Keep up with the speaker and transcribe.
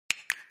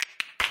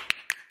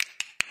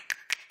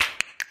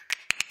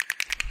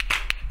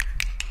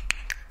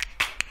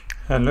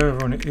Hello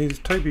everyone, it is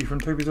Toby from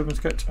Toby's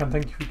Urbansketch, and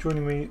thank you for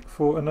joining me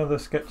for another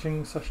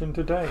sketching session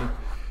today.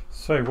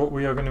 So what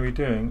we are going to be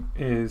doing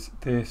is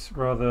this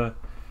rather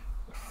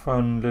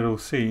fun little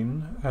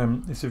scene.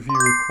 It's a view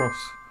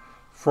across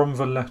from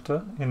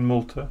Valletta in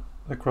Malta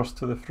across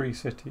to the three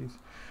cities,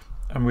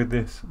 and with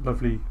this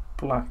lovely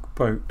black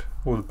boat,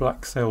 or the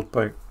black sailed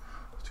boat,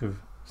 sort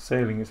of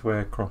sailing its way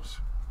across.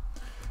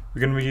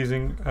 We're going to be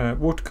using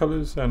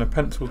watercolours and a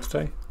pencil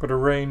today. Got a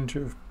range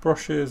of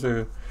brushes,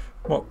 a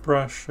mop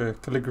brush, a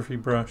calligraphy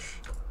brush,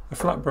 a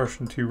flat brush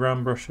and two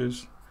round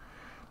brushes,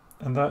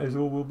 and that is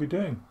all we'll be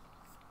doing.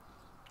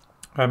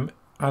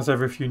 As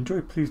ever, if you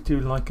enjoy, please do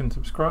like and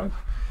subscribe,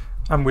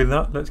 and with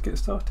that let's get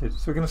started.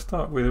 So we're going to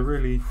start with a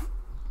really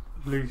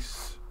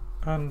loose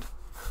and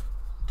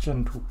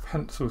gentle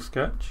pencil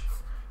sketch.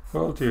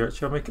 What I'll do,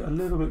 actually, I'll make it a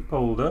little bit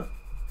bolder.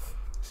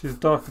 This is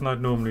darker than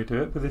I'd normally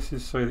do it, but this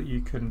is so that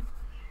you can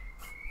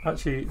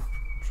actually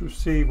sort of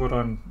see what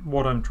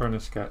I'm trying to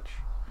sketch.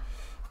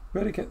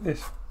 Better get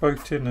this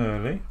boat in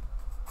early.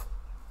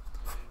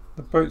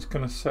 The boat's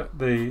going to set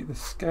the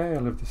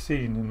scale of the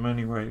scene in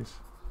many ways.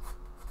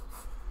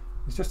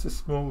 It's just a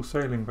small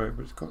sailing boat,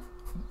 but it's got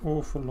an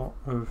awful lot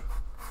of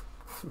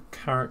sort of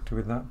character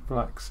with that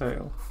black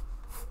sail.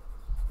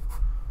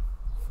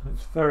 And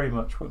it's very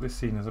much what this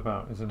scene is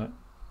about, isn't it?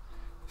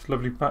 This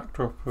lovely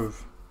backdrop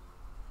of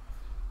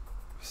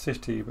a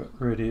city, but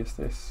really it's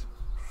this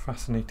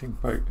fascinating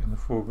boat in the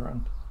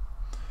foreground.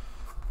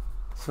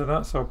 So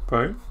that's our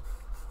boat.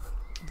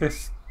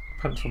 This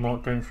pencil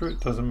mark going through it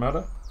doesn't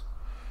matter,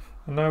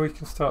 and now we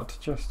can start to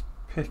just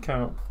pick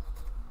out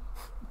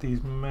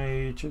these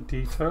major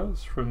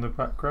details from the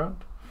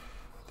background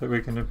that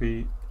we're going to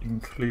be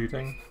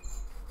including.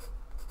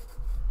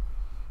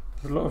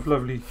 There's a lot of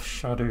lovely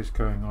shadows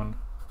going on.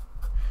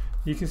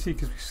 You can see,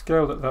 because we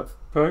scaled up that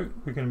boat,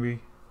 we're going to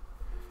be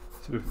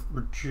sort of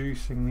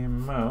reducing the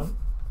amount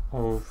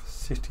of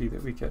city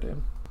that we get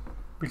in.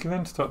 We can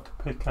then start to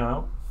pick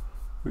out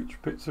which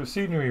bits of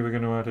scenery we're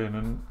going to add in,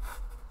 and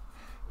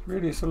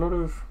really it's a lot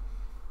of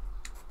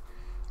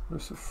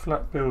sort of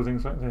flat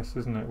buildings like this,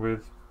 isn't it,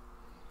 with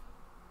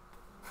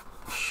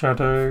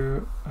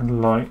shadow and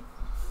light,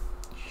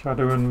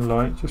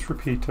 just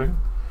repeating.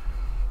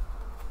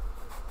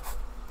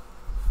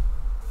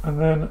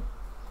 And then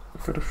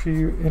we've got a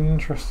few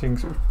interesting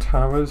sort of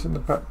towers in the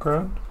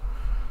background.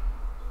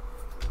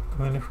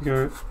 And then if we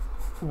go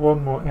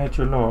one more edge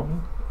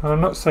along, and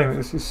I'm not saying that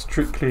this is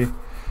strictly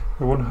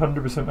a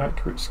 100%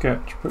 accurate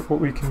sketch, but what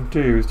we can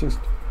do is just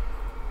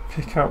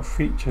pick out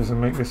features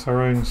and make this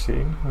our own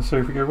scene. And so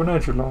if we go one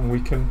edge along,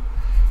 we can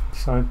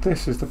decide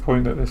this is the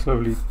point that this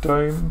lovely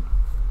dome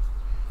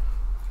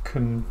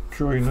can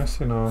join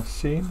us in our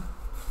scene.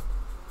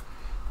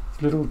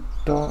 This little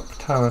dark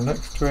tower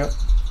next to it,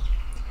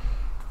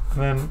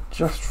 and then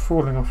just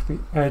falling off the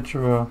edge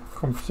of our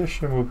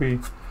composition will be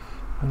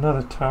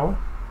another tower.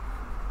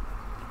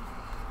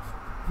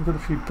 We've got a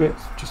few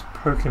bits just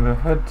poking their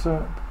heads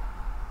up.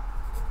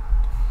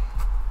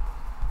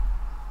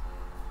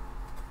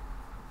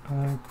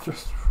 And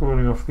just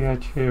falling off the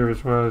edge here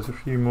as well as a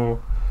few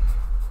more,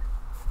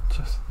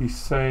 just the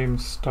same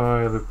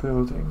style of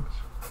buildings.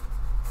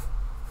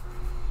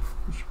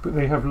 But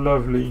they have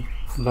lovely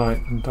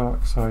light and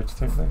dark sides,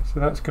 don't they? So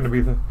that's going to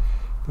be the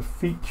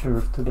feature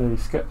of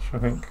today's sketch, I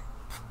think.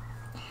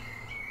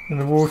 In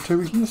the water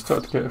we can just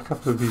start to get a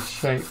couple of these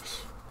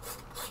shapes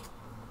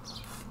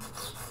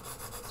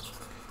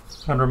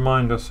and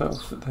remind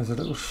ourselves that there's a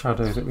little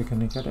shadow that we're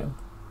going to get in.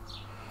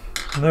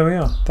 And there we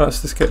are, that's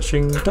the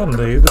sketching done,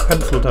 the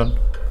pencil done.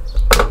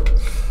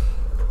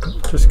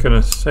 I'm just going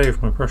to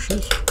save my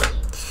brushes.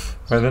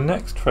 Right, the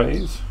next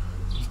phase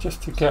is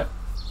just to get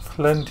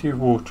plenty of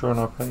water on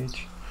our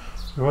page.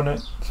 We want it,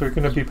 so we're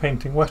going to be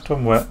painting wet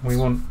on wet, and we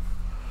want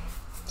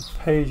the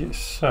page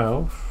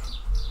itself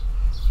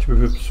to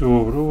have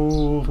absorbed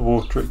all the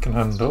water it can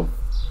handle.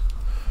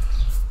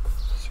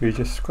 So we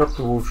just scrub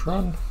the water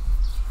on,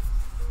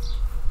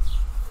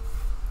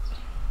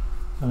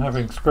 and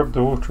having scrubbed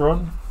the water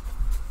on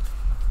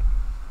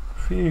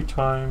few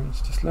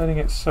times, just letting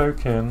it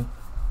soak in,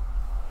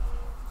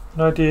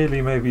 and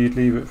ideally maybe you'd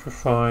leave it for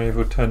 5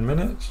 or 10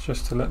 minutes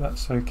just to let that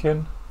soak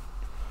in.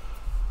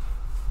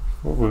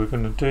 What we're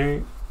going to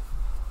do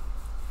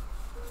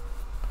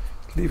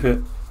is leave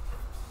it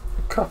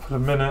a couple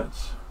of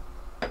minutes,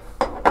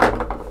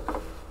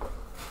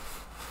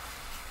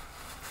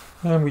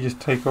 and we just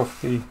take off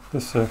the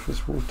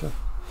surface water,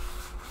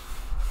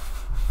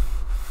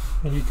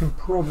 and you can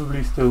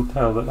probably still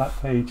tell that that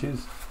page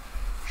is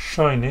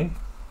shiny,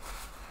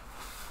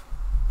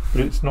 but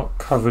it's not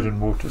covered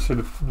in water, so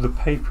the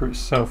paper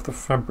itself, the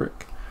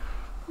fabric,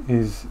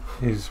 is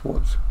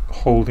what's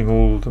holding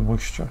all the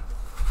moisture.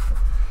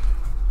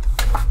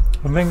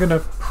 I'm then going to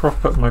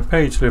prop up my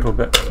page a little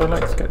bit. So I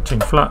like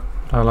sketching flat,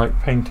 but I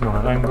like painting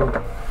on an angle.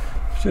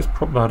 Let's just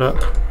prop that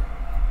up,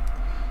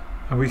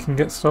 and we can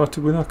get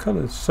started with our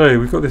colours. So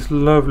we've got this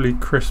lovely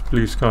crisp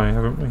blue sky,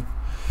 haven't we?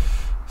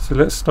 So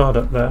let's start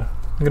up there.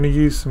 I'm going to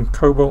use some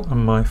cobalt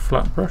on my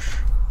flat brush.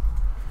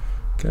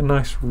 Get a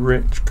nice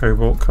rich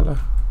cobalt colour.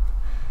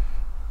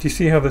 Do you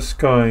see how the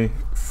sky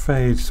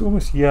fades? It's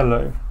almost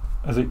yellow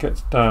as it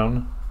gets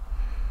down.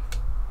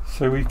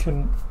 So we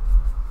can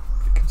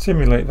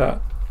simulate that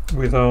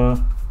with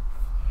how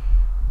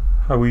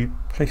we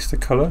place the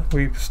colour.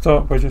 We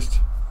start by just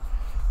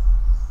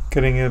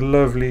getting a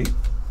lovely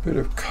bit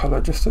of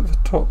colour just at the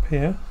top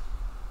here.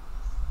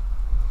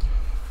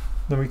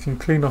 Then we can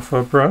clean off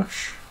our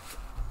brush,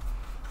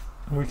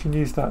 and we can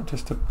use that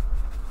just to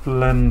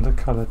blend the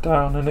colour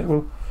down, and it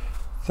will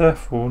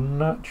therefore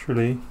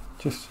naturally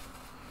just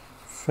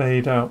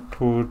fade out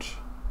towards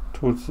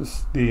the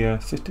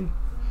city.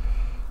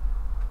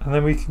 And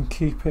then we can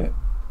keep a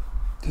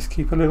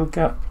little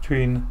gap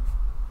between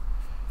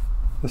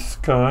the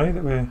sky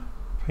that we're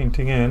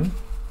painting in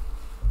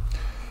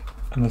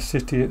and the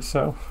city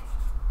itself,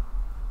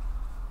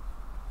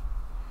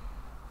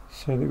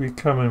 so that we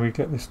come and we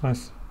get this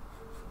nice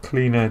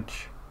clean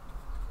edge.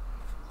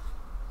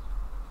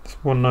 It's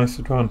one nice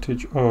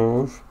advantage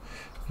of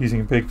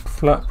using big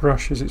flat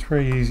brushes. It's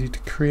very easy to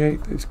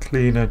create those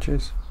clean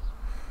edges.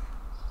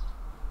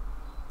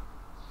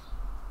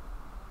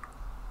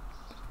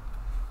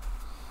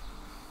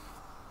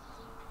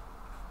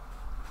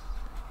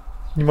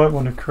 You might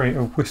want to create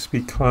a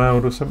wispy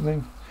cloud or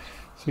something,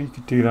 so you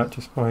could do that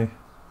just by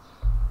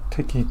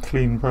taking a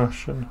clean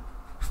brush and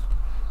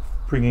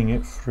bringing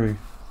it through.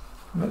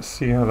 Let's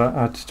see how that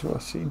adds to our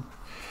scene.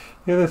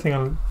 The other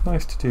thing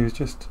nice to do is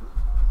just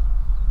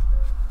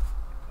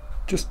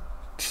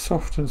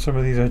soften some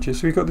of these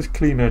edges. So we've got this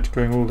clean edge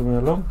going all the way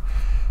along,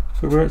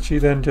 but we're actually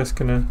then just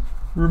going to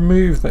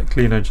remove that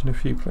clean edge in a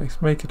few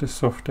places, make it a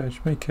soft edge,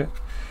 make it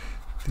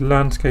the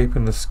landscape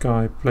and the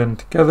sky blend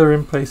together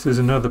in places,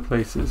 and other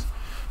places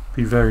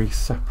be very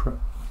separate.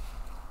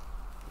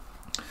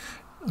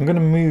 I'm going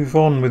to move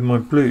on with my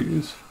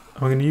blues.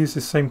 I'm going to use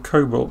this same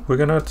cobalt. We're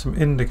going to add some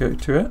indigo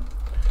to it.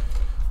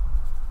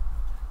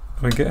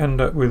 We're going to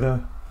end up with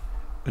a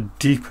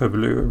deeper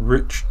blue, a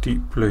rich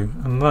deep blue,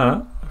 and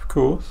that, of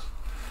course,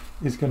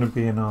 is going to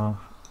be in our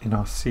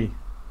sea.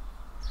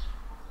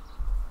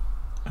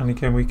 And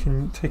again, we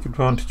can take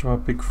advantage of our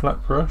big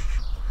flat brush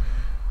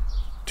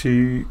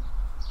to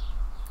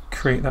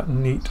create that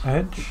neat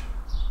edge,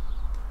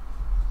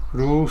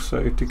 but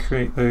also to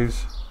create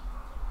those,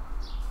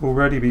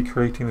 already be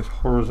creating those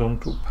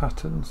horizontal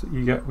patterns that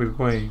you get with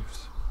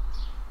waves.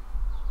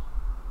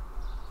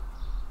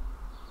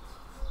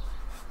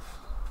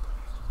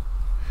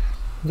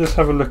 Just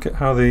have a look at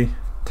how the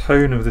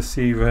tone of the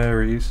sea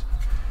varies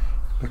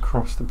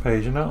across the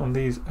page, and out on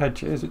these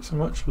edges it's a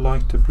much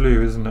lighter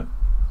blue, isn't it?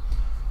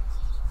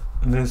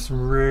 And there's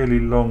some really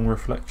long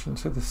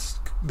reflections, so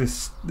the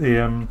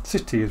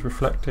city is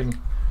reflecting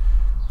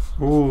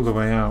all the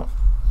way out.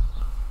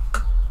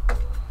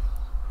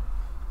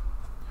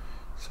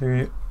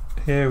 So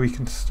here we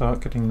can start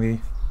getting the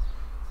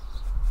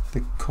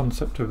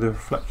concept of the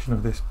reflection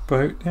of this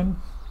boat in.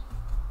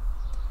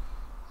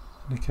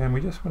 And again,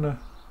 we just want to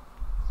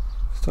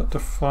start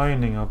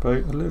defining our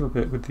boat a little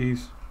bit with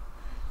these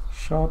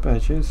sharp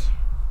edges.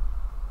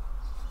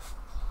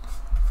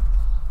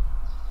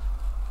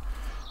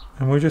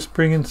 And we'll just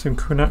bring in some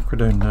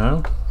quinacridone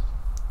now,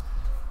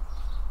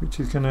 which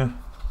is going to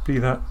be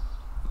that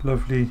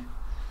lovely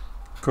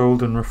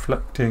golden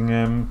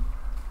reflecting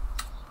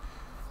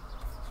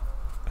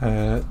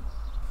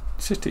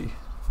city.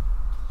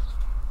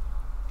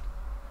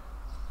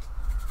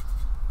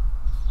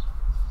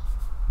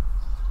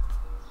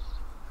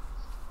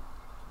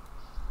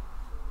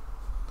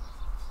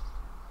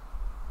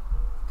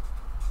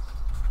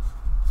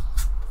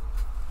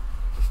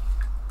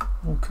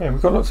 Okay,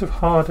 we've got lots of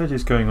hard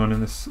edges going on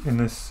in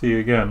this sea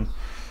again,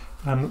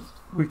 and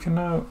we can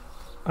now,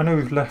 I know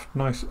we've left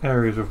nice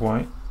areas of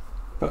white,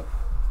 but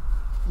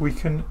we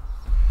can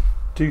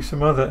do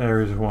some other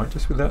areas of white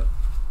just with that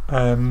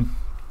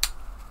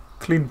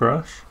clean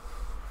brush,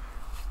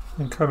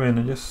 and come in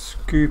and just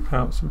scoop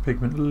out some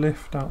pigment,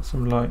 lift out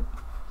some light,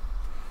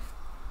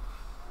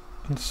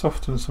 and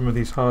soften some of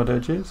these hard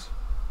edges,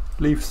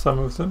 leave some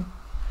of them,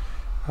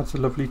 adds a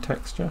lovely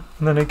texture.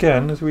 And then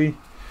again, as we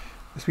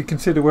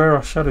consider where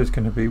our shadow is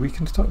going to be, we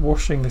can start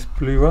washing this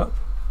blue up,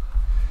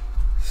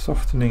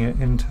 softening it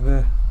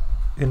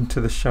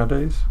into the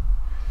shadows.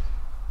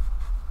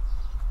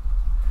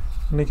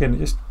 And again, it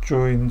just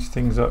joins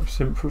things up,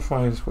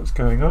 simplifies what's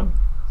going on.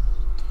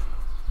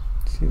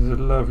 See, there's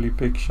a lovely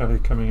big shadow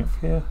coming up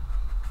here.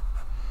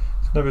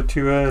 It's never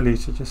too early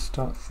to just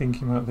start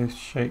thinking about those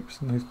shapes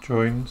and those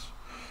joins.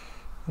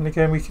 And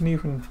again, we can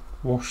even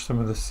wash some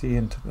of the sea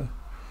into the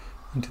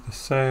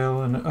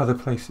sail, and other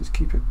places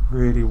keep it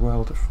really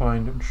well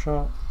defined and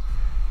sharp.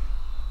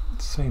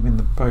 Same in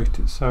the boat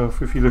itself.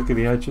 If you look at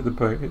the edge of the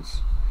boat, it's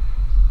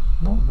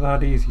not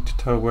that easy to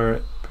tell where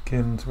it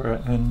begins, where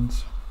it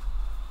ends.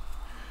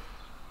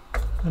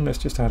 And let's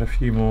just add a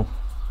few more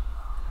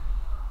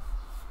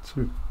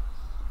sort of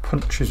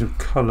punches of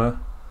colour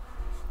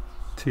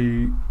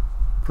to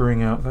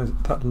bring out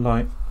that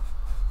light.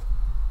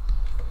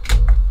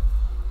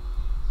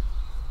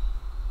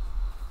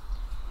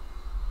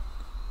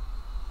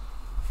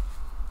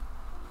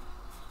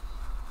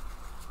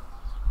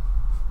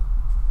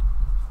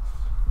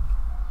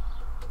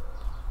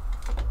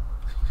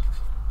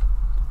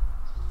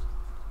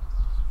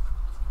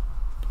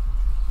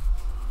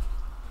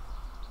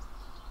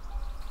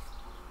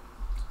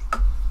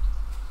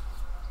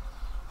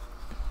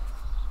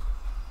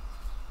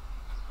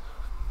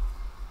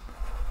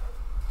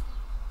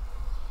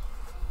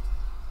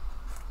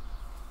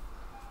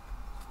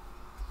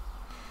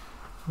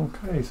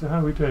 Okay, so how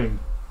are we doing?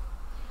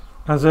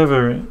 As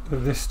ever,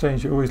 at this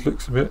stage it always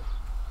looks a bit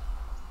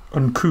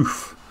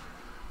uncouth.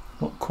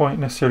 Not quite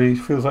necessarily,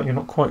 feels like you're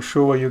not quite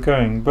sure where you're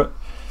going, but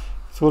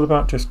it's all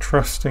about just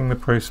trusting the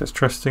process,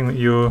 trusting that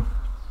you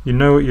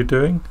know what you're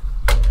doing,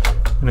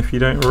 and if you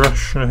don't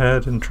rush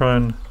ahead and try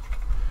and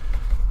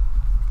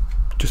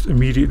just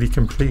immediately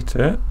complete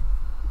it,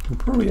 you'll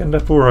probably end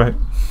up alright.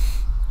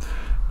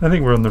 I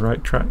think we're on the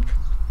right track.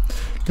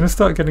 I'm going to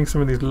start getting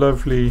some of these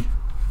lovely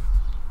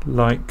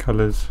light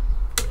colours.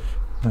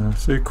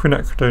 So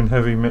quinacridone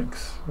heavy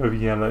mix of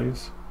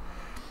yellows.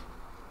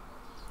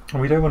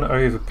 And we don't want to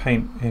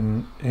overpaint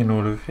in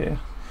all of here.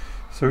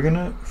 So we're going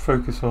to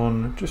focus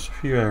on just a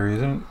few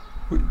areas, and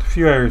the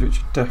few areas which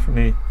are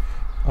definitely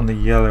on the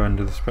yellow end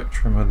of the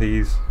spectrum are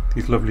these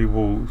lovely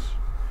walls.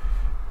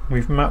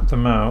 We've mapped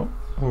them out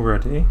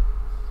already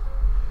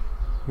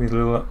with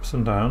little ups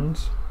and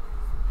downs.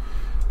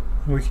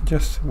 And we can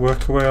just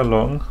work our way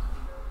along,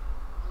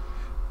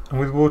 and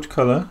with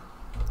watercolour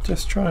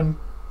just try and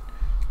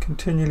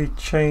continually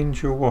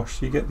change your wash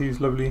so you get these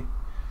lovely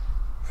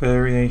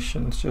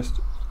variations just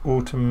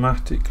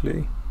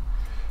automatically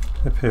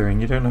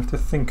appearing. You don't have to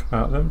think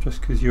about them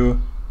just because you're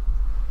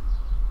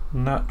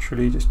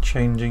naturally just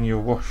changing your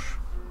wash.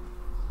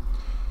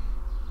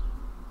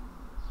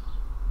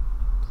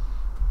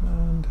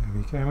 And there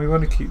we go. And we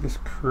want to keep this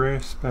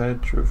crisp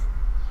edge of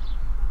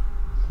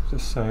the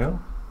sail.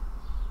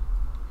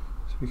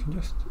 We can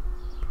just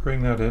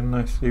bring that in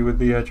nicely with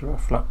the edge of our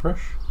flat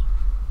brush.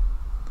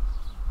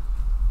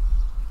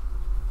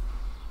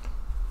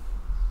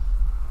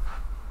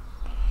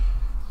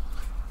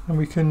 And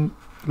we can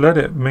let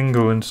it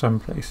mingle in some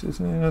places,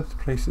 and in other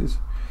places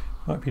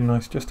it might be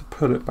nice just to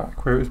pull it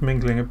back. Where it was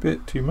mingling a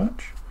bit too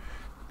much,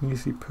 you can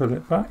easily pull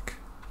it back.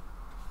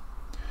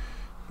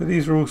 But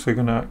these are also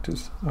going to act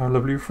as our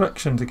lovely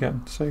reflections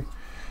again, so you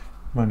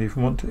might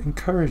even want to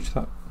encourage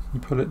that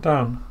and pull it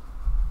down.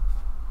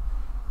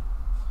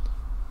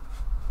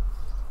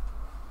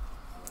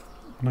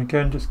 And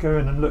again, just go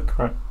in and look,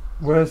 right,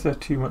 where's there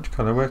too much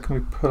colour? Where can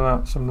we pull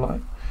out some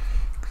light?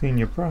 Clean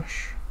your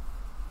brush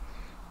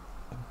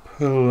and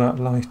pull that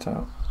light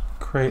out.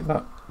 Create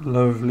that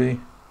lovely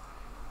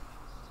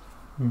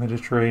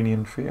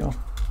Mediterranean feel.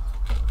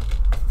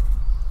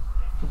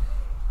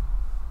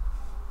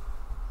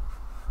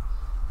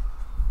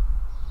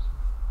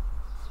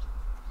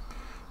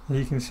 And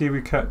you can see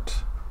we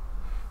kept,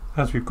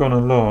 as we've gone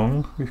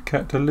along, we've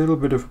kept a little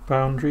bit of a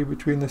boundary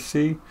between the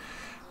sea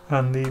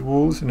and the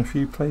walls in a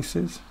few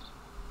places,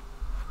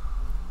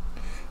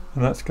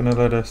 and that's going to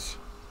let us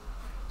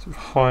sort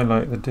of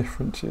highlight the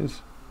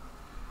differences.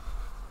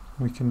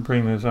 We can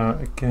bring those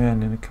out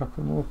again in a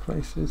couple more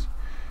places.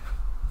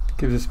 It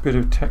gives us a bit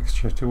of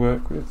texture to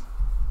work with.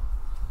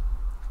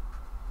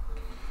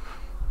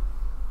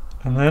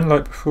 And then,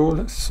 like before,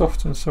 let's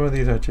soften some of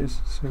these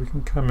edges, so we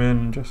can come in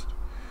and just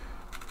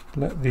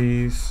let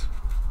these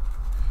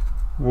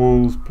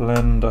walls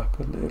blend up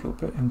a little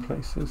bit in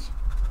places.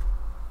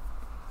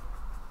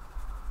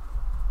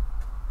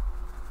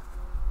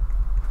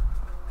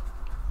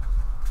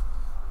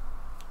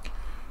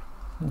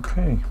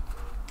 Okay,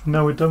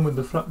 now we're done with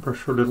the flat brush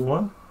for a little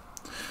while.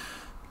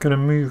 Going to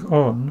move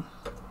on.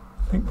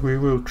 I think we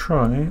will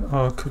try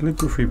our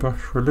calligraphy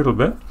brush for a little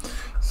bit,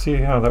 see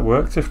how that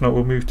works. If not,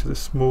 we'll move to the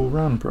small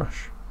round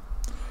brush.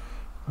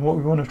 And what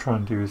we want to try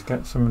and do is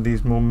get some of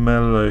these more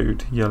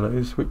mellowed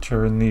yellows which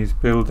are in these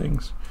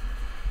buildings.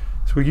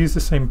 So we'll use the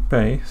same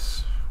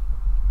base,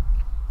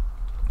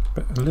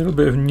 but a little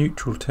bit of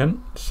neutral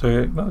tint,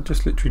 so that'll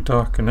just literally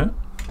darken it.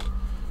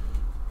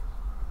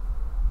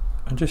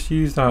 And just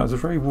use that as a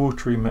very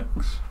watery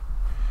mix,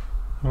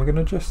 and we're going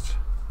to just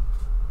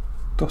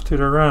dot it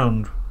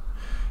around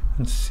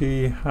and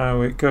see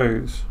how it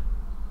goes.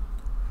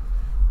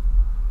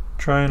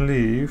 Try and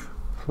leave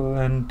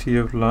plenty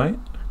of light,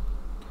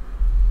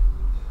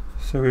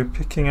 so we're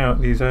picking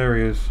out these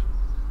areas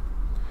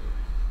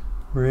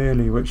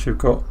really which have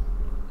got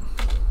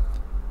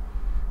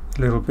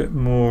a little bit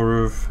more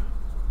of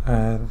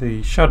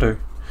the shadow.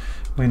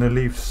 We're going to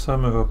leave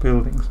some of our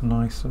buildings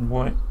nice and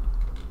white.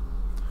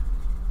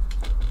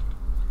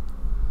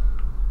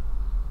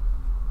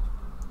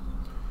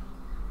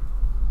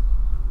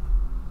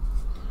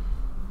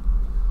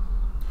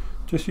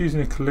 Just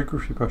using a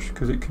calligraphy brush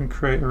because it can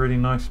create a really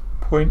nice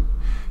point.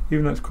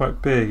 Even though it's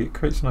quite big, it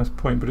creates a nice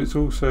point, but it's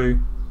also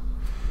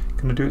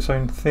going to do its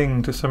own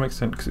thing to some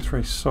extent because it's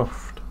very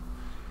soft.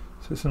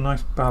 So it's a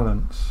nice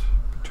balance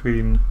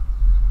between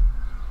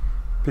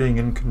being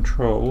in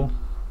control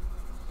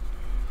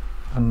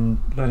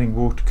and letting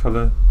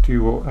watercolour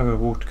do whatever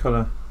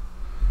watercolour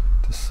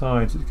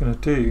decides it's going to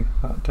do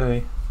that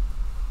day.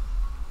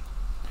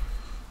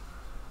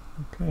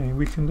 Okay,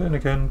 we can then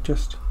again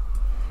just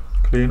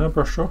clean our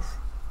brush off,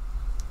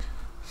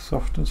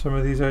 soften some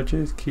of these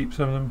edges, keep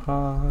some of them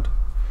hard,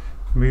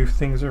 move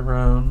things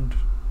around.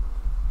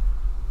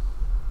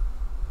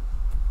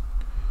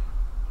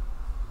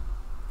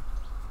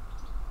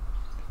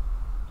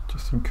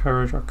 Just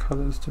encourage our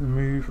colours to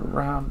move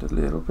around a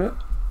little bit.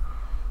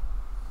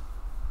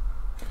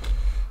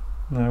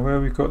 Now where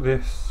we've got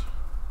this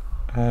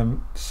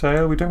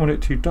sail, we don't want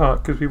it too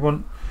dark because we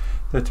want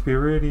there to be a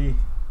really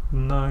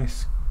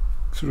nice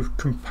sort of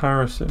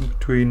comparison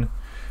between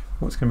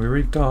what's going to be a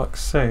really dark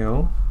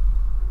sail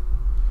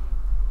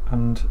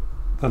and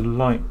the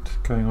light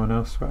going on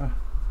elsewhere.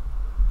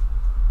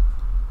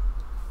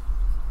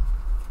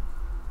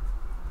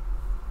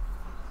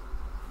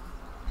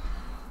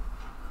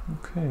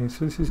 Okay,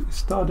 so this is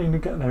starting to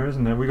get there,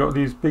 isn't it? We got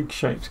these big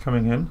shapes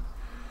coming in.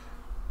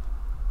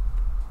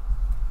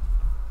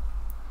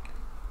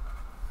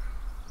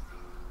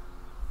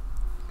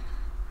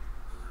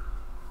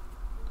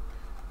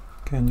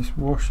 Again, just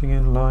washing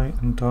in light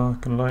and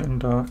dark and light and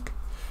dark.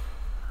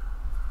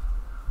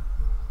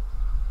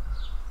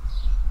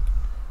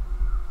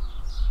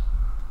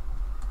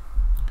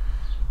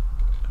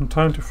 And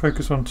time to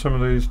focus on some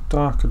of those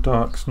darker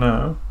darks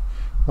now,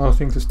 while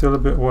things are still a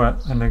bit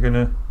wet and they're going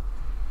to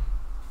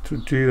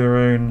do their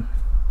own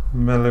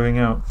mellowing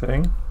out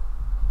thing.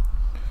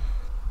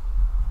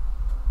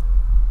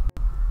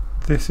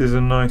 This is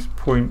a nice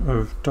point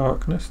of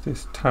darkness,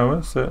 this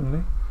tower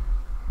certainly.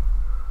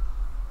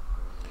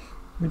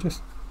 We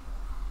just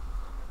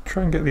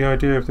try and get the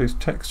idea of those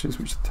textures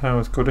which the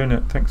tower's got in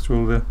it, thanks to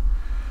all the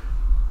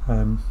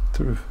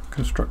sort of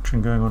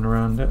construction going on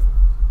around it.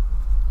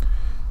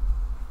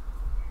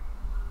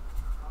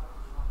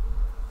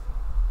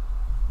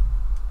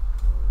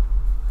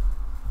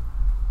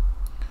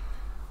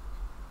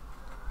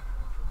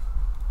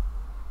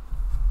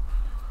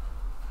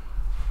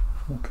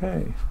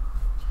 Okay,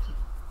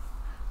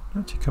 it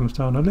actually comes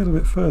down a little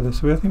bit further,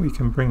 so I think we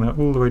can bring that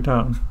all the way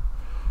down.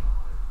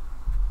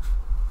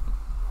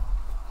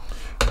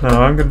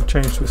 Now I'm going to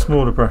change to a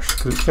smaller brush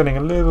because it's getting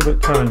a little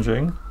bit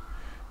challenging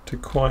to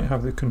quite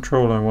have the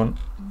control I want.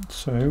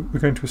 So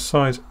we're going to a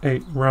size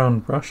 8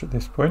 round brush at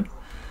this point,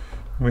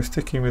 and we're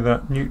sticking with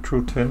that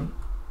neutral tint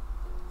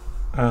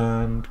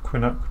and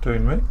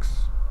quinacridone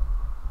mix.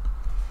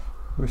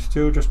 We're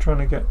still just trying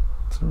to get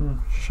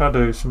some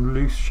shadows, some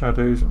loose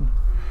shadows and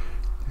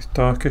these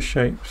darker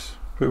shapes,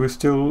 but we're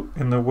still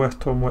in the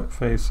wet on wet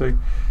phase, so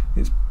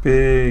it's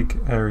big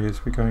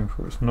areas we're going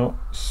for, it's not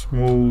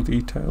small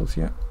details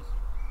yet.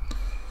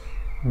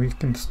 We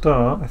can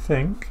start, I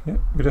think, yep,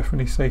 we're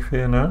definitely safe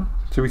here now,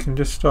 so we can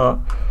just start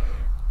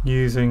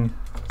using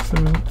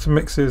some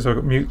mixes. I've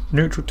got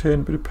neutral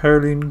tint, bit of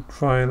perylene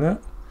violet.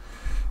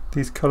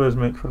 These colours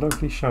make for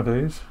lovely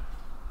shadows.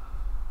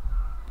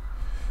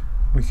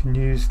 We can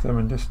use them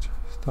and just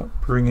start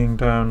bringing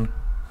down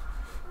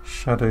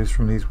shadows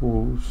from these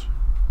walls.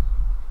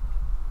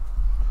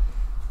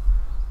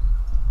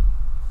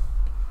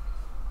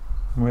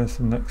 Where's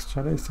the next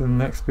shadow? So the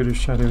next bit of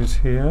shadow is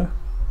here.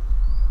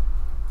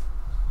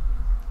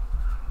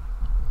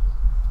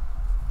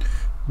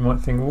 You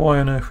might think, why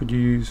on earth would you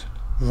use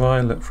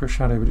violet for a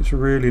shadow? But it's a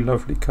really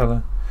lovely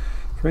colour.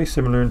 It's very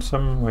similar in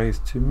some ways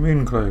to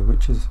Moonglow,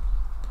 which is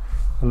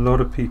a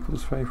lot of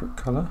people's favourite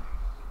colour,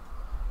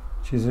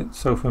 which is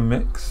itself a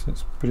mix.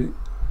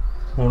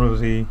 One of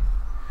the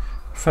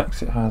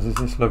effects it has is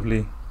this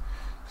lovely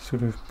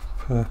sort of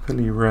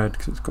purpley red,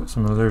 because it's got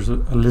there's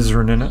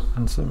alizarin in it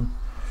and some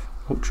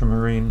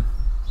ultramarine.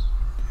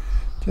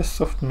 Just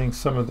softening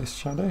some of this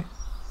shadow.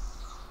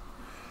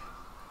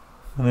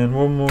 And then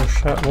one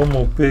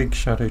more big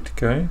shadow to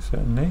go,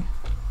 certainly.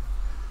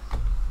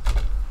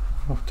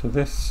 Off to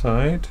this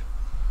side.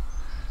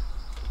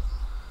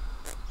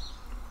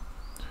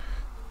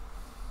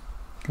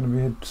 Going to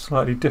be a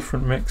slightly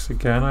different mix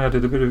again. I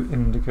added a bit of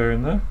indigo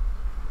in there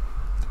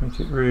to make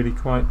it really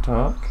quite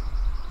dark,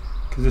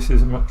 because this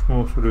is a much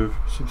more sort of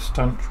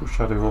substantial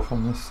shadow off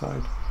on this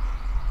side.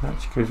 It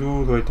actually goes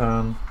all the way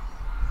down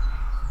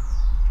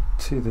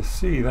to the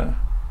sea there.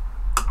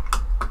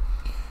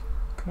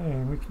 Okay,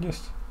 we can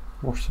just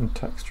wash some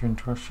texture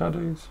into our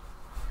shadows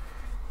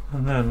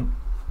and then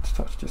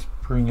start to just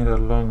bring it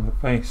along the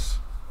base.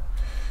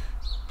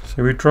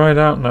 So we've dried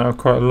out now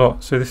quite a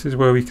lot, so this is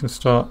where we can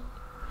start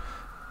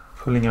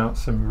pulling out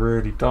some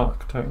really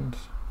dark tones.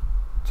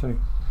 So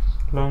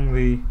along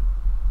the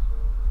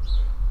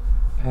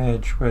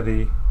edge where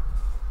the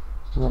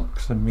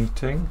rocks are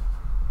meeting,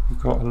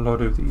 we've got a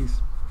lot of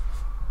these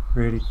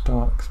really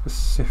dark,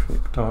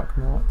 specific dark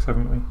marks,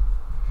 haven't we?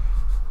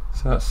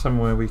 So that's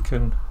somewhere we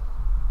can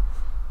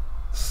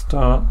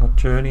start our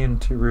journey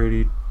into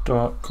really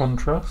dark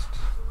contrast.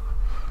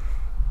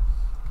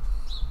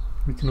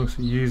 We can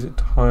also use it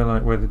to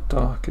highlight where the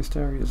darkest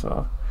areas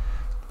are,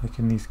 like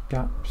in these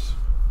gaps.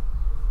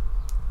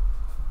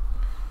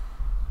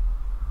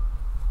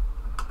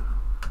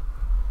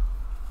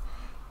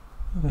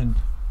 And then,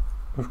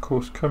 of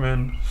course, come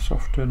in,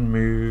 soften,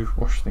 move,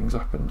 wash things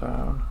up and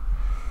down.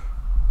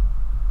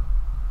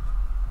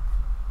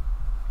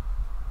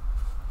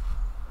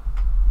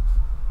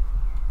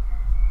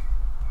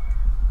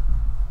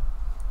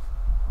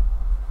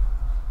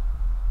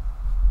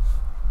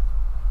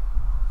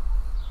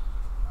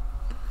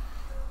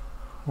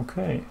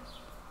 Okay,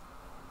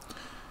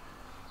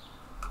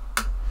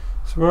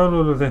 so while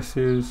all of this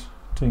is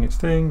doing its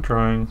thing,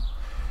 drying,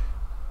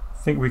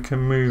 think we can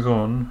move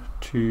on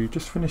to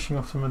just finishing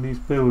off some of these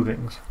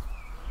buildings.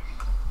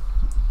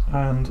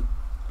 And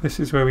this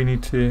is where we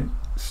need to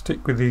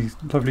stick with these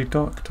lovely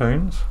dark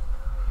tones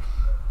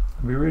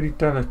and be really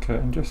delicate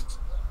and just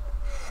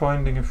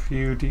finding a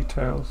few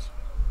details.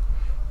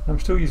 I'm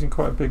still using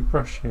quite a big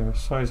brush here, a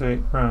size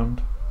 8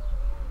 round,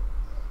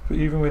 but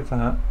even with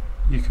that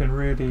you can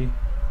really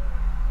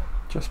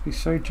just be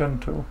so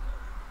gentle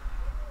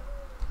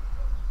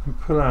and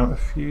pull out a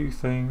few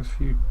things, a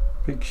few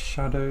big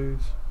shadows,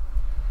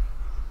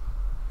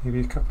 maybe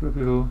a couple of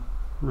little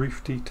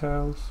roof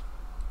details.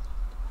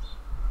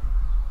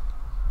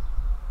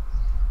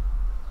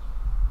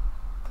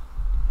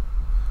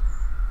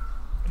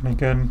 And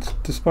again,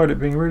 despite it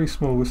being really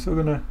small, we're still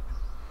going to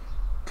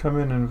come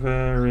in and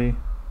vary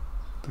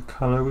the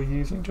colour we're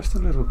using just a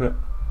little bit.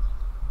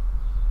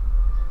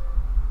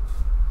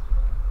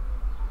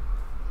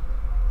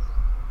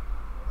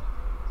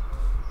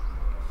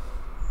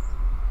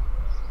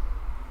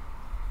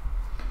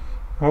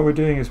 What we're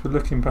doing is we're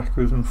looking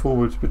backwards and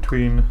forwards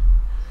between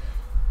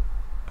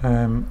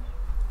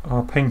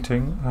our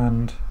painting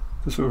and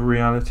the sort of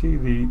reality,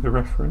 the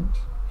reference,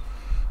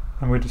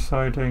 and we're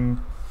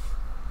deciding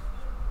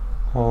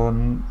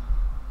on,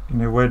 you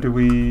know, what do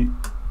we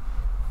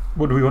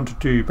want to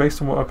do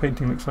based on what our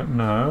painting looks like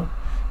now,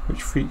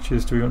 which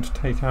features do we want to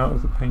take out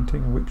of the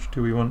painting and which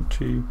do we want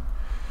to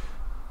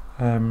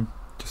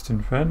just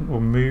invent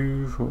or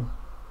move. Or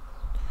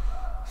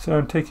so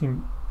I'm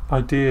taking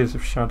ideas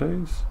of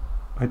shadows,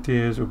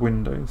 ideas of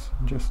windows,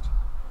 and just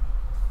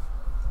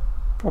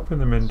popping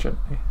them in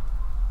gently.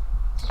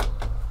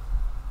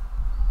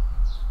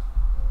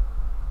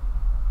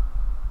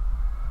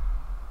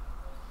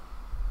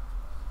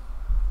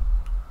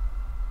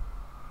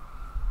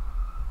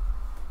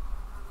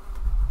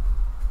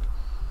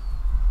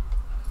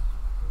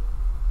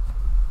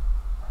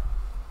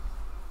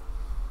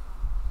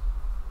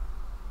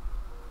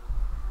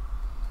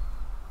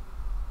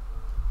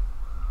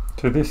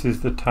 So this is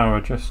the tower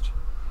just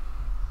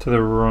to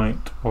the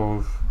right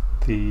of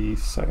the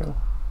sail.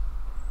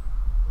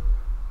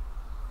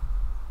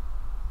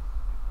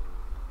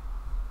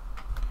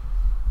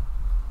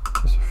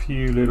 Just a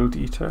few little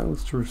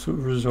details to sort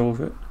of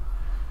resolve it.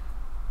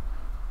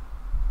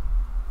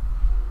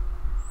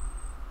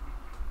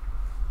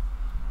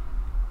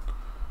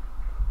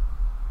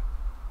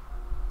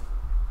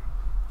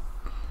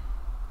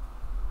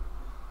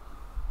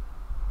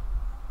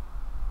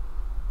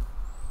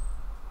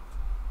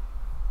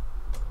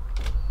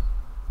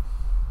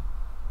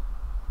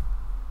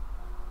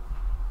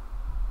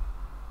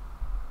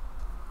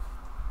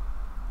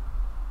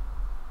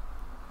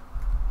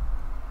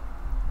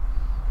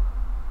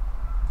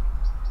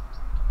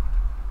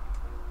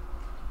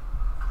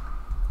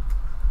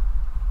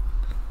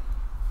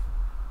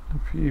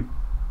 A few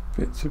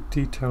bits of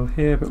detail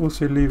here, but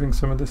also leaving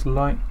some of this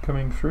light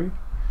coming through.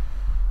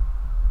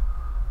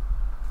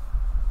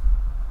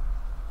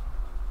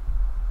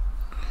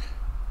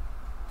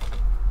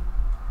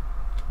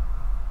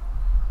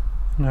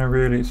 Now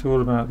really it's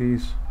all about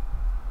these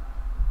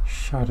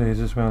shadows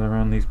as well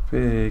around these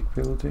big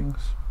buildings.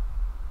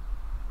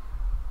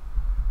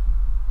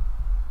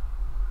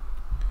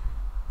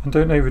 And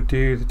don't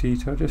overdo the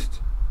detail,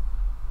 just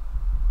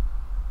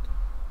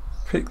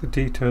pick the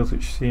details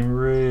which seem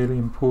really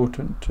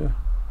important to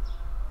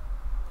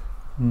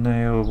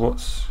nail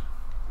what's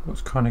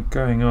kind of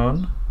going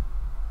on,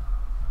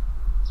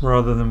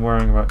 rather than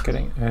worrying about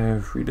getting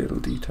every little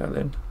detail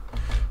in.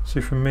 So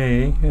for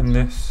me, in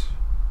this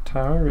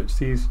tower, it's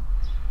these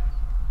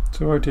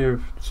sort of idea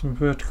of some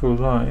vertical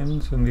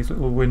lines and these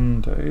little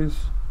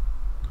windows.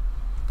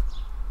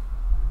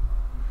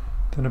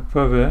 Then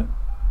above it,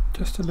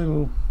 just a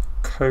little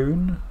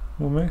cone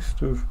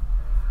almost of,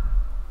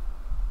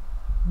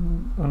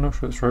 I'm not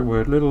sure that's the right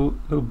word, little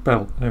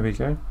belt, there we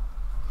go.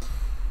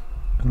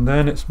 And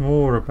then it's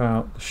more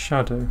about the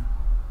shadow.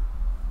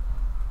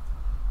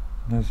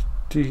 And there's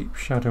deep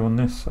shadow on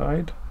this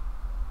side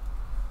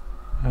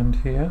and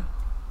here,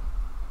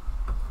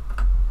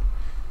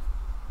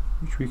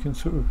 which we can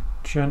sort of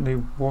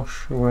gently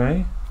wash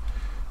away.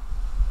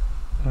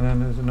 And then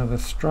there's another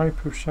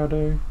stripe of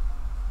shadow,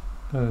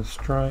 another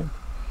stripe.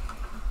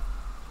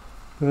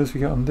 But as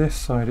we get on this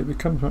side, it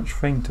becomes much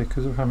fainter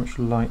because of how much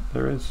light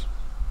there is.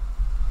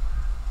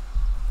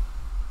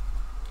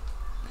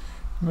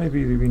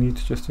 Maybe we need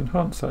to just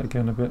enhance that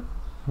again a bit.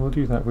 We'll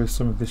do that with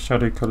some of the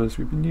shadow colours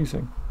we've been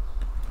using.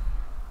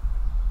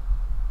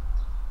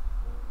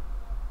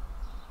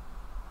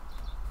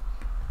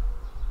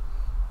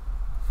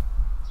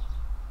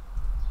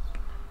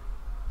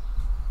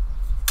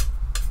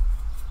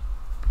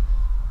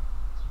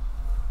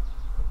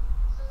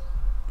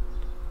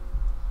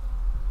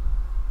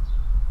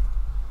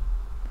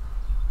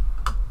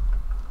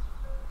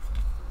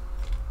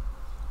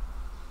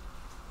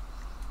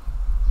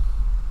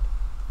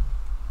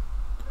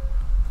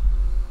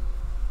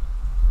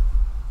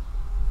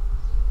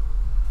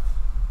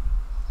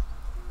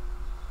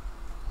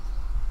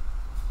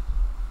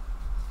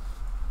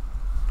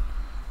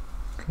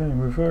 Okay,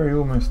 we're very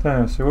almost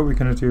there. So what we're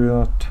going to do with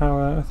our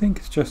tower, I think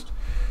it's just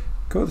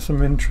got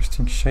some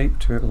interesting shape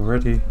to it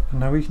already,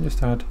 and now we can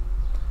just add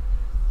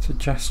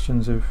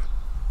suggestions of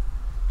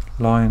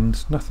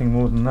lines, nothing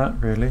more than that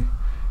really,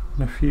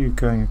 and a few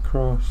going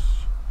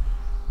across,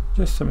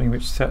 just something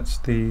which sets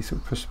the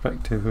sort of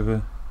perspective of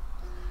a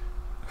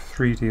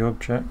 3D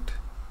object.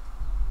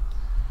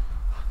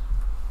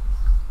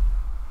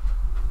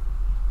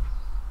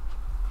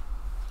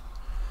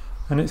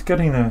 And it's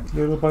getting there,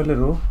 little by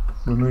little,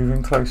 we're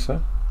moving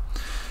closer.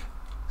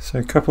 So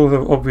a couple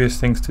of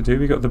obvious things to do.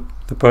 We've got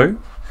the boat,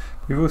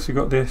 we've also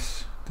got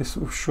this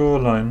sort of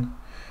shoreline.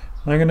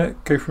 And I'm going to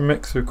go for a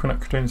mix of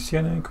quinacridone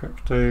sienna and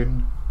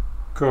quinacridone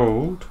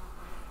gold.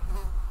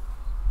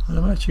 And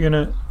I'm actually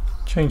going to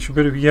change for a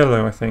bit of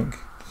yellow, I think,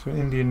 so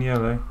Indian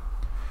yellow,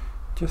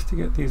 just to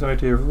get these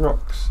idea of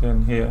rocks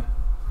in here.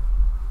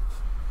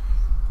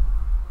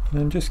 And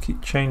then just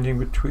keep changing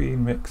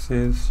between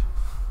mixes.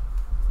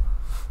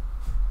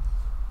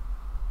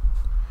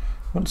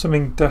 I want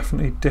something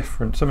definitely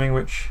different, something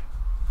which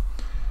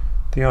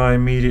the eye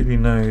immediately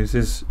knows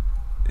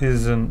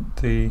isn't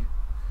the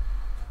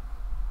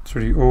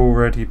sort of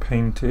already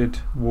painted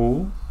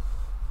wall,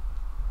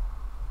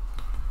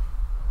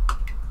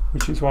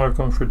 which is why I've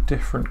gone for a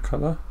different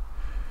colour.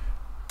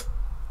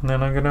 And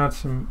then I'm going to add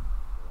some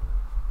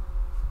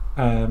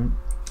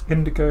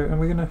indigo, and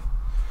we're going to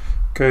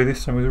go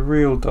this time with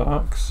real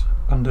darks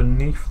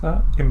underneath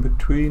that, in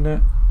between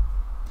it.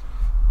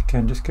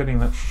 Again, just getting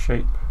that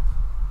shape.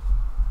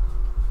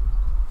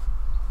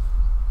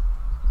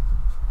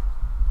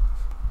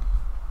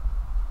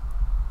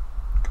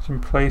 In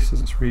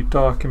places it's really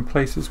dark, in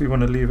places we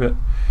want to leave it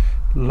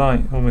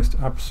light, almost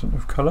absent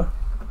of colour.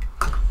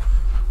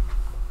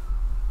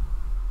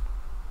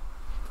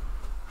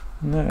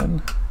 And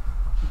then,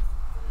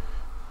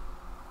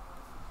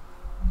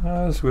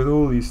 as with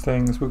all these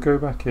things, we'll go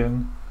back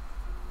in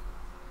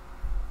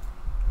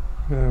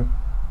with a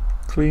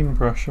clean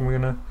brush and we're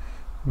going to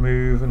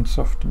move and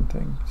soften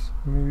things,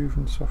 move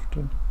and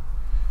soften.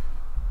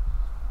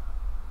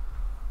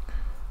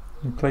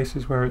 In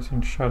places where it's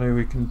in shadow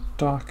we can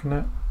darken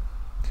it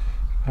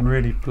and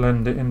really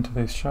blend it into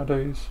those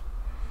shadows.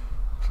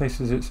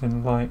 Places it's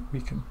in light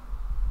we can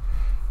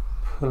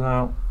pull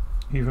out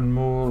even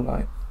more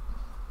light.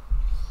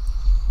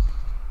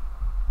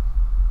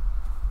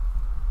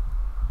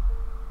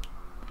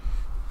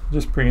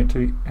 Just bring it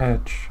to the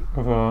edge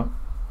of our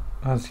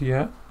as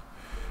yet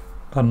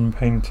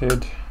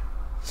unpainted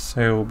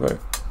sailboat.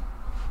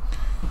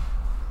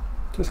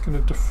 Just going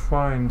to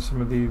define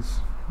some of these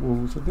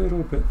walls a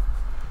little bit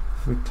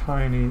with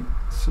tiny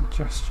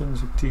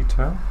suggestions of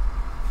detail.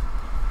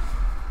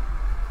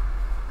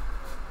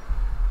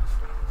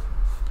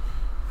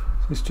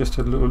 It's just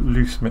a little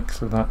loose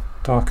mix of that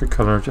darker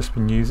colour I've just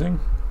been using,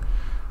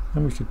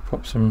 and we could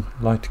pop some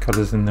lighter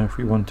colours in there if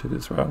we wanted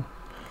as well.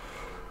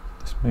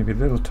 Just maybe a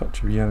little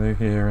touch of yellow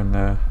here and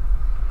there,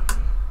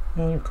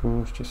 and of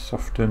course just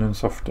soften and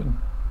soften.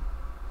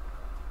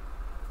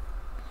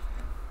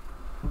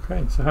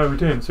 Okay, so how are we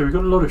doing? So we've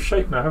got a lot of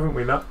shape now, haven't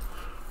we?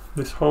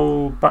 This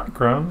whole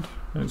background,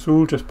 and it's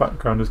all just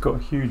background, has got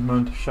a huge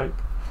amount of shape.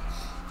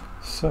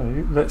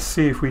 So let's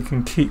see if we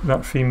can keep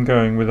that theme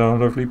going with our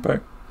lovely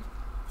boat.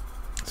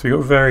 So we've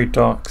got a very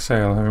dark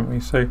sail, haven't we?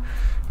 So I'm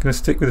going to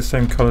stick with the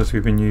same colours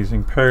we've been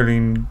using,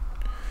 perylene,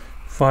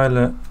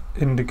 violet,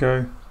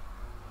 indigo,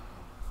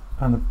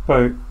 and the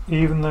boat.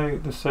 Even though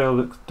the sail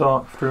looks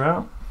dark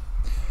throughout,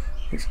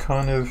 it's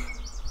kind of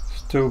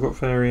still got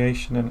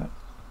variation in it.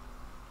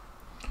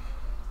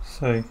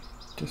 So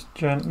just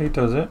gently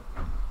does it.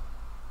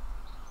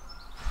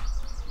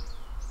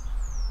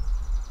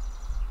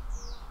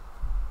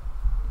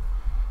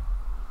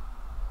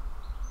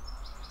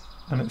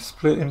 And it's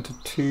split into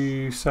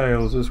two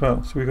sails as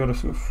well, so we've got a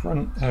sort of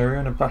front area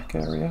and a back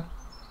area.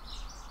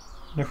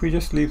 And if we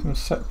just leave them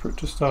separate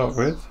to start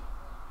with,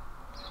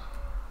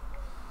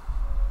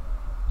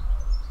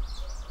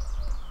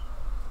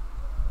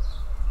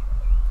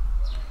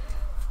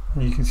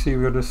 and you can see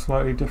we've got a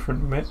slightly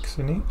different mix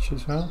in each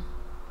as well.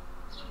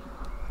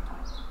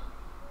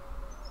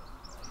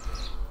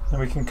 And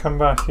we can come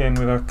back in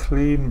with our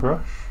clean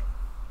brush,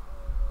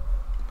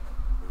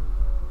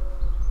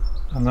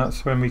 and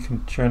that's when we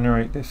can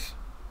generate this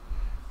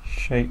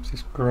shape,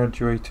 this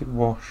graduated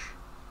wash,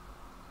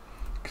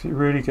 because it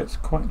really gets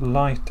quite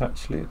light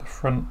actually at the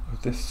front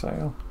of this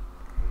sail,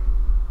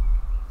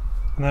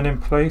 and then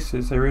in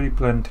places they really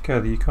blend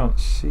together, you can't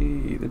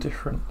see the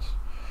difference,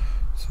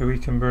 so we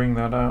can bring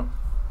that out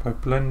by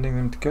blending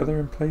them together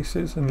in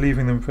places and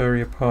leaving them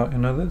very apart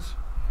in others.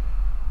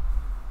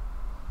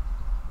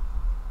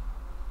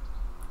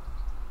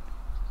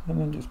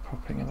 And then just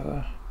popping into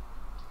there.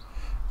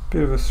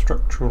 Bit of a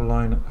structural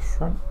line at the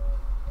front.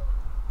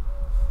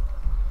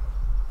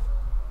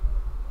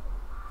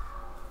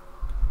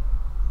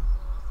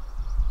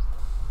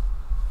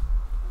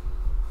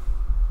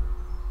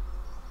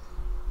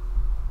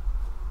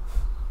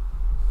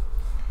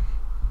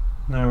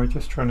 Now we're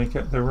just trying to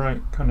get the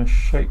right kind of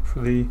shape for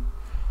the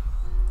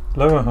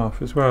lower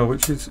half as well,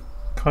 which is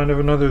kind of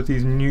another of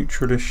these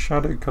neutralist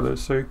shadow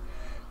colours, so I'm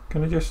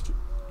going to just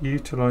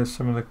utilise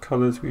some of the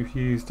colours we've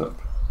used up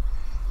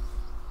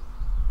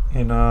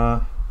in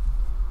our,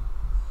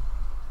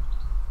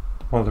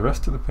 well, the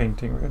rest of the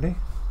painting really,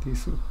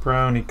 these sort of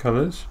browny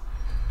colours.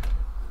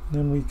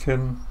 Then we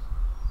can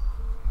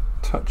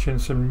touch in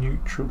some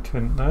neutral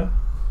tint there.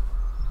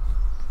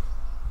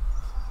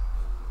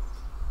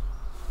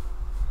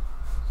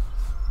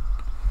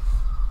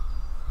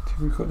 So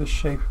we've got the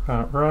shape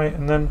about right,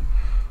 and then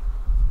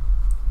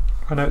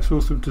I know it's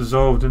all sort of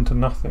dissolved into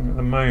nothing at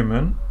the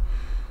moment,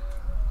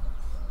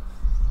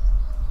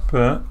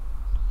 but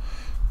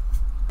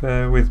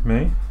bear with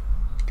me.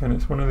 Again,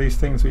 it's one of these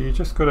things where you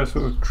just got to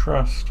sort of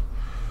trust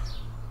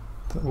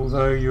that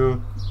although you're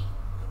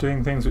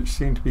doing things which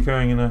seem to be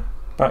going in a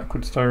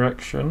backwards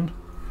direction,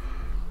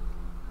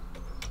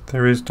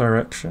 there is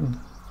direction.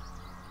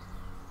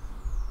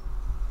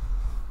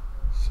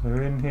 So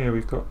in here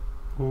we've got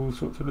all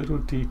sorts of little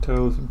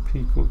details and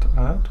people to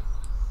add,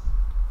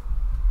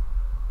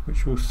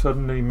 which will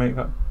suddenly make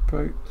that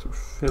boat sort of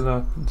fill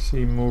up and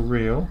seem more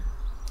real.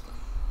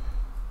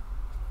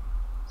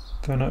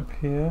 Then up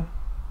here,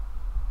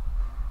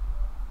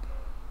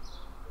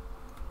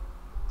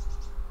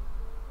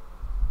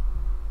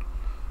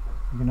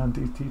 we can add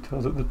these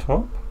details at the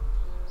top.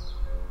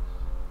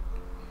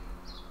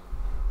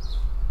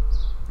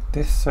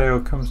 This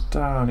sail comes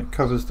down, it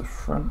covers the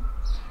front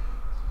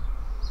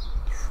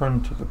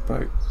of the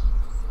boat.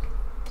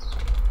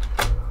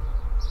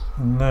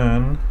 And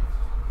then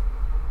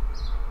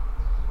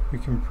we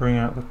can bring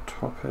out the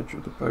top edge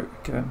of the boat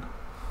again.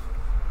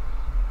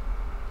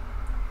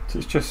 So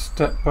it's just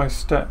step by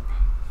step.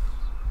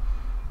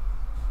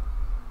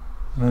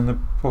 And then the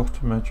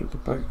bottom edge of the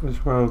boat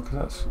as well, because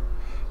that's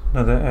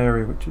another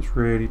area which is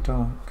really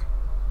dark.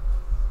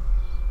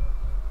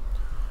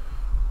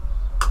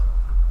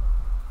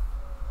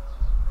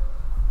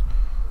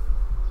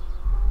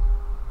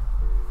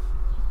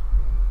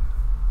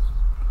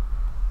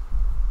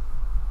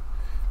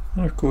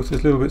 And of course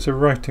there's little bits of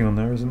writing on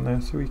there, isn't there?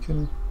 So we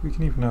can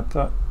even add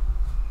that.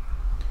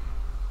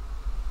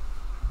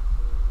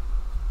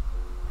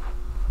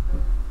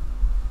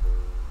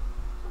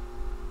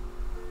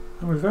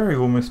 And we're very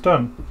almost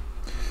done.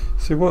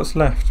 So what's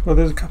left? Well,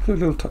 there's a couple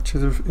of little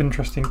touches of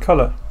interesting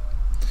colour.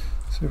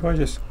 So if I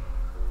just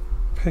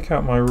pick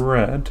out my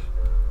red,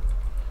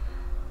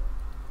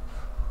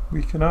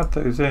 we can add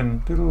those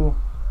in, little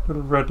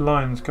red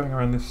lines going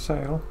around this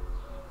sail.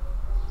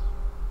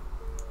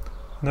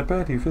 And they're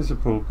barely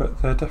visible,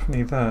 but they're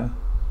definitely there.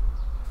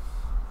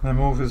 And they're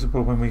more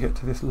visible when we get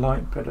to this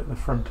light bit at the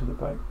front of the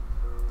boat.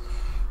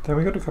 Then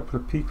we've got a couple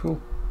of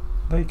people.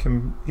 They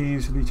can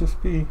easily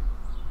just be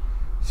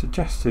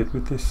suggested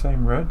with this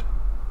same red.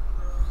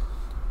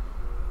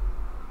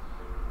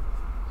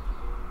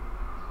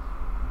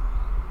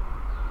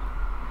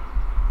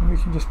 And we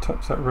can just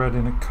touch that red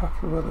in a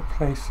couple of other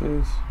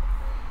places.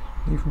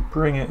 And even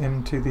bring it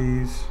into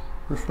these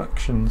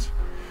reflections.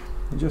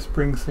 It just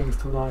brings things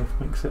to life,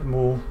 makes it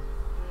more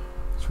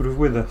sort of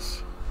with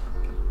us.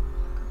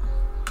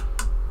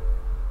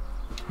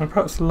 And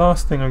perhaps the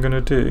last thing I'm going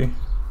to do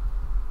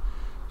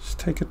is just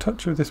take a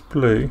touch of this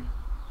blue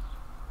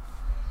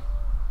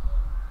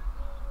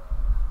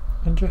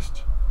and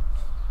just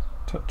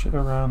touch it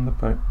around the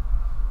boat.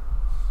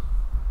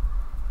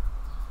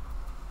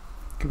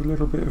 Give a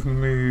little bit of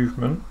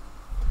movement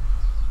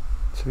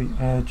to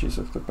the edges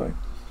of the boat.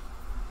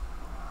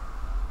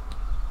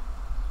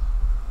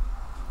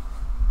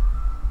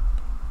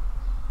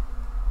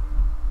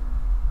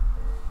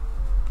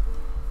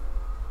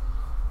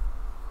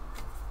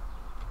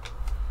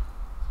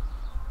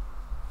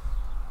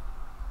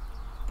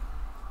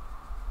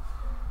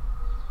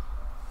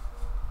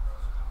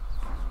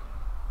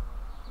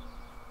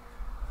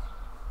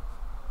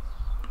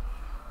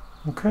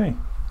 Okay,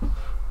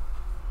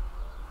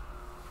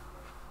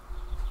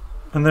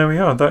 and there we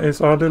are. That is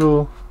our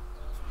little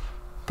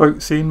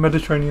boat scene,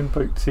 Mediterranean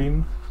boat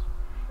scene,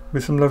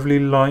 with some lovely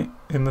light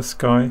in the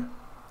sky,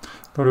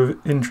 a lot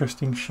of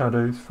interesting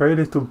shadows, very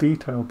little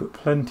detail but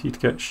plenty to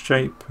get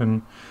shape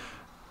and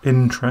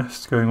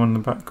interest going on in the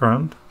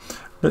background.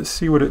 Let's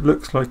see what it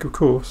looks like, of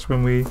course,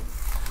 when we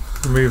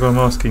remove our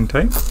masking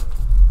tape.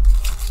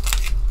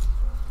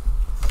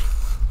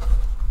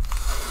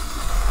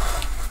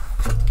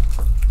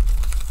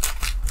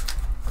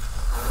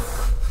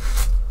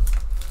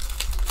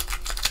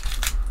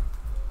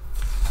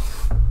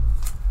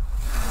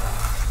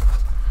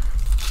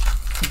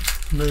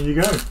 There you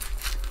go.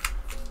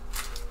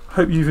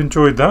 Hope you've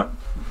enjoyed that.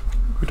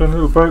 We've done a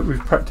little boat, we've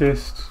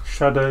practiced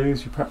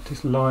shadows, we've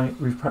practiced light,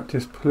 we've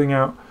practiced pulling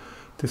out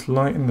this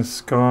light in the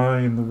sky,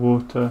 in the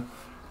water.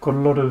 Got a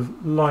lot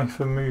of life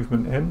and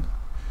movement in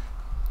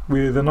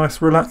with a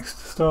nice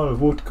relaxed style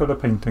of watercolour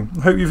painting.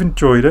 I hope you've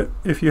enjoyed it.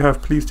 If you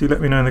have, please do let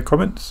me know in the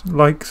comments.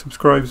 Like,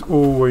 subscribe's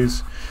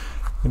always,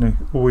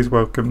 always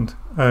welcomed.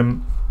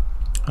 And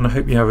I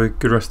hope you have a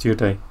good rest of your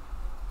day.